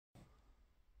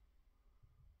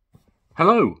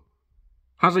Hello,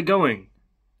 how's it going?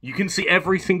 You can see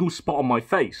every single spot on my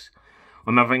face.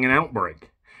 I'm having an outbreak.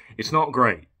 It's not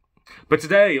great. But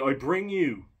today I bring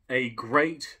you a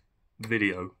great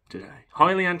video today.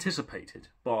 Highly anticipated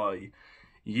by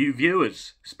you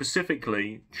viewers,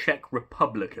 specifically Czech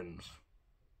Republicans,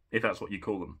 if that's what you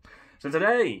call them. So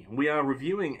today we are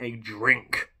reviewing a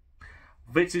drink.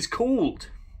 This is called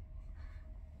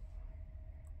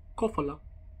Kofola.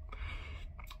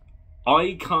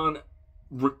 I can't...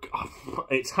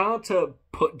 It's hard to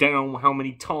put down how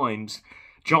many times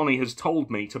Johnny has told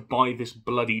me to buy this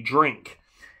bloody drink.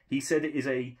 He said it is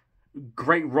a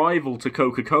great rival to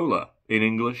Coca-Cola, in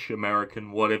English,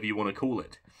 American, whatever you want to call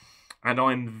it. And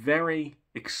I'm very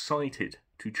excited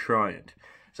to try it.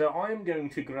 So I am going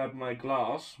to grab my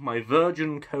glass, my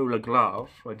virgin cola glass.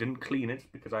 I didn't clean it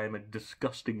because I am a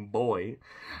disgusting boy.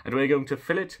 And we're going to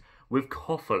fill it with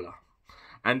Kofola.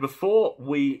 And before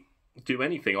we do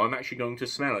anything, I'm actually going to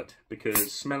smell it,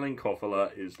 because smelling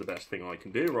Kofola is the best thing I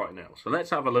can do right now. So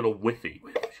let's have a little whiffy,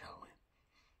 shall we?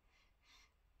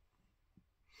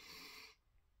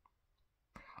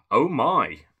 Oh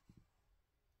my.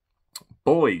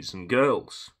 Boys and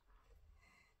girls.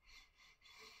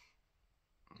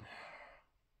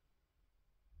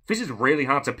 This is really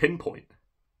hard to pinpoint.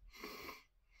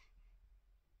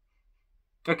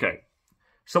 Okay,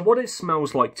 so what it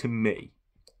smells like to me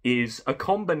is a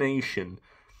combination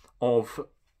of...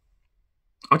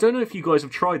 I don't know if you guys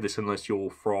have tried this unless you're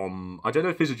from... I don't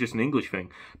know if this is just an English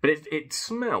thing, but it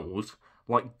smells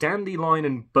like dandelion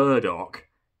and burdock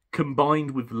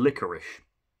combined with licorice,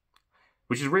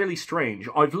 which is really strange.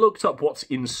 I've looked up what's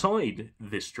inside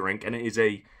this drink, and it is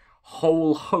a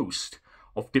whole host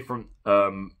of different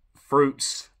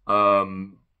fruits,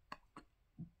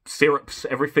 syrups,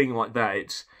 everything like that.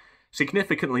 It's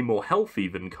significantly more healthy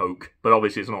than Coke, but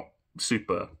obviously it's not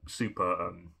super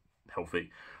healthy.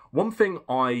 One thing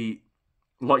I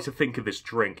like to think of this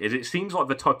drink is it seems like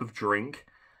the type of drink,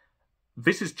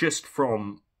 this is just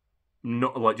from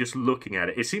not like just looking at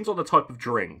it, it seems like the type of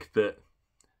drink that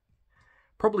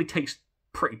probably tastes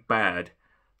pretty bad,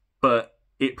 but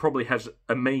it probably has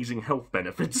amazing health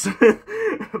benefits.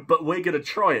 But we're going to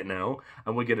try it now,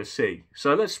 and we're going to see.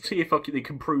 So let's see if it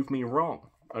can prove me wrong,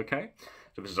 okay?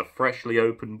 So this is a freshly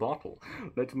opened bottle.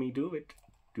 Let me do it.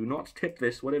 Do not tip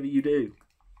this, whatever you do.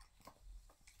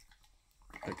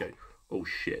 Okay. Oh,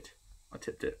 shit. I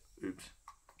tipped it. Oops.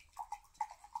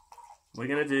 We're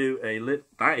going to do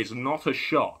a That is not a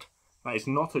shot. That is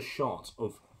not a shot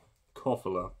of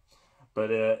Kofola.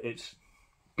 But it's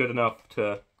good enough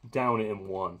to down it in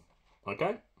one.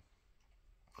 Okay?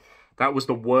 That was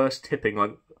the worst tipping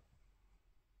I've...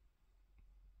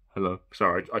 Hello.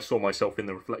 Sorry, I saw myself in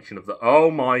the reflection of the... Oh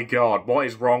my god, what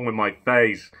is wrong with my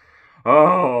face?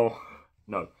 Oh.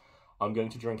 No, I'm going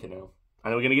to drink it now.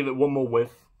 And we're going to give it one more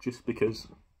whiff, just because,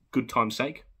 good time's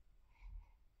sake.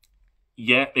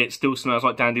 Yeah, it still smells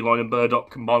like dandelion and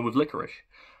burdock combined with licorice.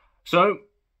 So,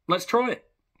 let's try it.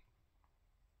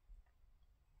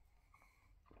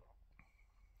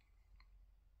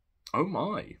 Oh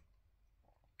my.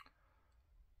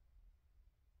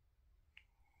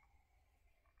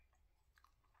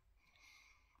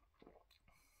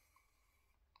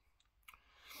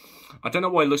 I don't know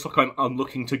why it looks like I'm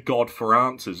looking to God for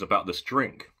answers about this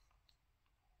drink.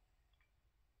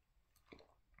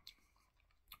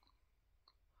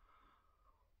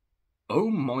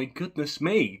 Oh my goodness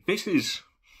me. This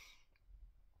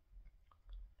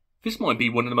might be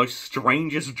one of the most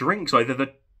strangest drinks I've ever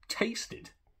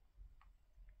tasted.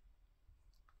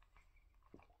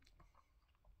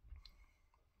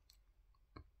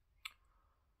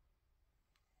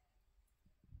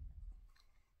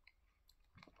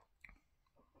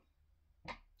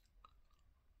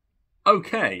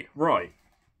 Okay, right.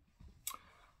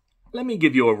 Let me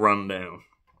give you a rundown.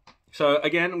 So,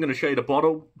 again, I'm going to show you the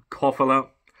bottle. Kofola.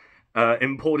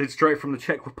 Imported straight from the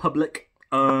Czech Republic.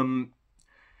 How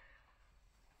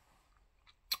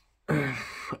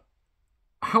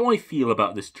I feel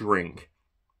about this drink.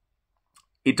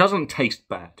 It doesn't taste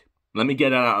bad. Let me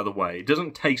get that out of the way. It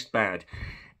doesn't taste bad.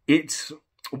 It's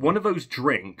one of those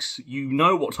drinks, you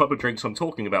know what type of drinks I'm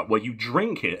talking about, where you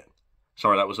drink it.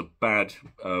 Sorry, that was a bad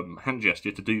hand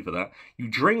gesture to do for that. You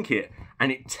drink it, and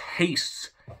it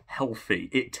tastes healthy.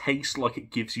 It tastes like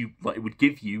it gives you, like it would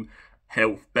give you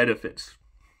health benefits.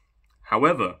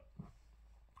 However,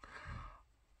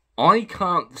 I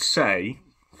can't say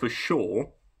for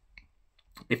sure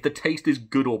if the taste is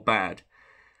good or bad.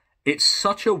 It's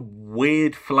such a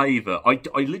weird flavour. I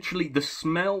literally, the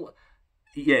smell,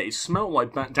 yeah, it smelled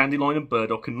like dandelion and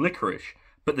burdock and licorice,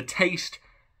 but the taste...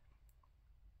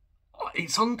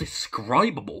 it's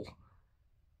undescribable.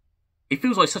 it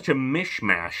feels like such a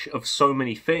mishmash of so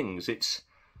many things. It's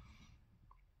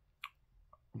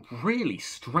really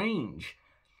strange.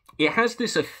 It has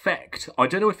this effect. I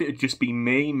don't know if it would just be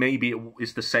me. Maybe it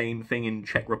is the same thing in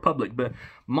Czech Republic. But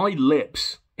my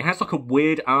lips, it has like a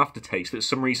weird aftertaste that for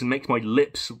some reason makes my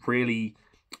lips really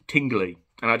tingly.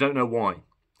 And I don't know why.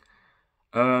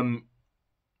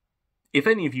 If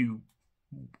any of you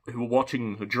who are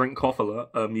watching who drink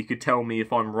Kofola, you could tell me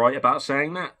if I'm right about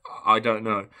saying that. I don't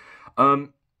know.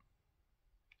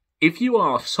 If you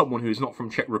are someone who's not from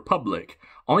Czech Republic,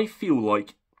 I feel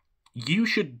like you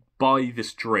should buy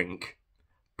this drink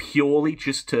purely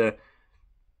just to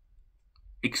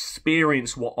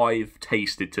experience what I've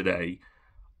tasted today.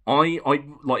 I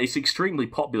like, it's extremely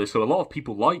popular, so a lot of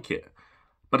people like it.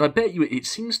 But I bet you it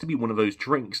seems to be one of those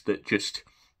drinks that just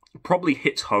probably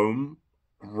hits home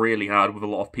really hard with a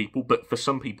lot of people, but for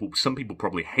some people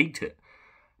probably hate it.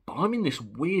 But I'm in this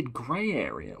weird grey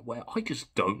area where I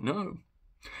just don't know.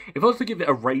 If I was to give it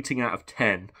a rating out of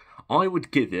 10, I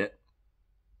would give it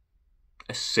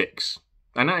a 6.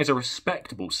 And that is a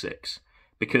respectable 6.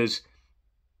 Because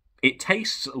it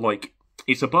tastes like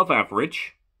it's above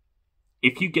average.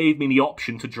 If you gave me the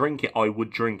option to drink it, I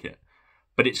would drink it.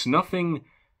 But it's nothing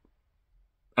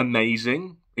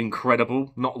amazing,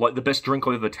 incredible, not like the best drink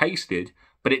I've ever tasted,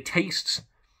 but it tastes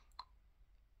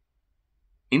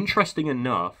interesting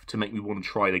enough to make me want to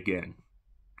try it again.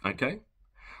 Okay?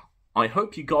 I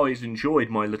hope you guys enjoyed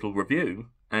my little review,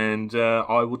 and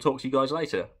I will talk to you guys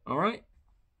later. Alright?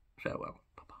 Farewell.